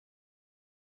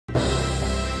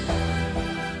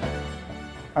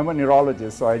I'm a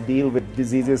neurologist, so I deal with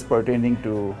diseases pertaining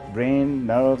to brain,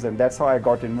 nerves, and that's how I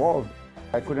got involved.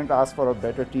 I couldn't ask for a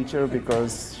better teacher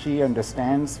because she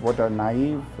understands what a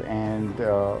naive and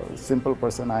simple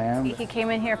person I am. He came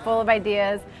in here full of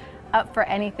ideas, up for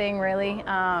anything really.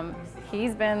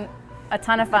 He's been a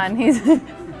ton of fun. He's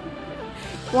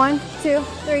 1, 2,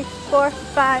 3, 4,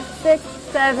 5, 6,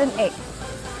 7, 8.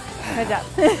 Good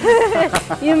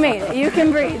job. You made it. You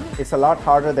can breathe. It's a lot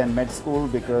harder than med school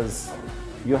because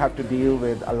you have to deal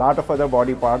with a lot of other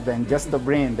body parts than just the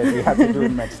brain that we have to do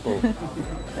in med school.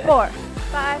 4,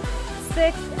 5,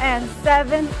 6, and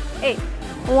 7, 8.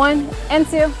 1 and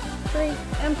 2, 3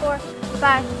 and 4,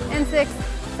 5 and 6,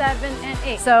 7 and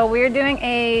 8. So we're doing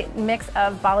a mix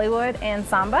of Bollywood and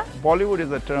Samba. Bollywood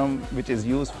is a term which is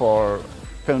used for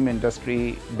film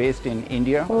industry based in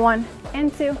India. 1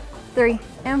 and 2, 3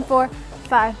 and 4,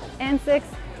 5 and 6,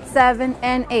 7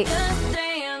 and 8.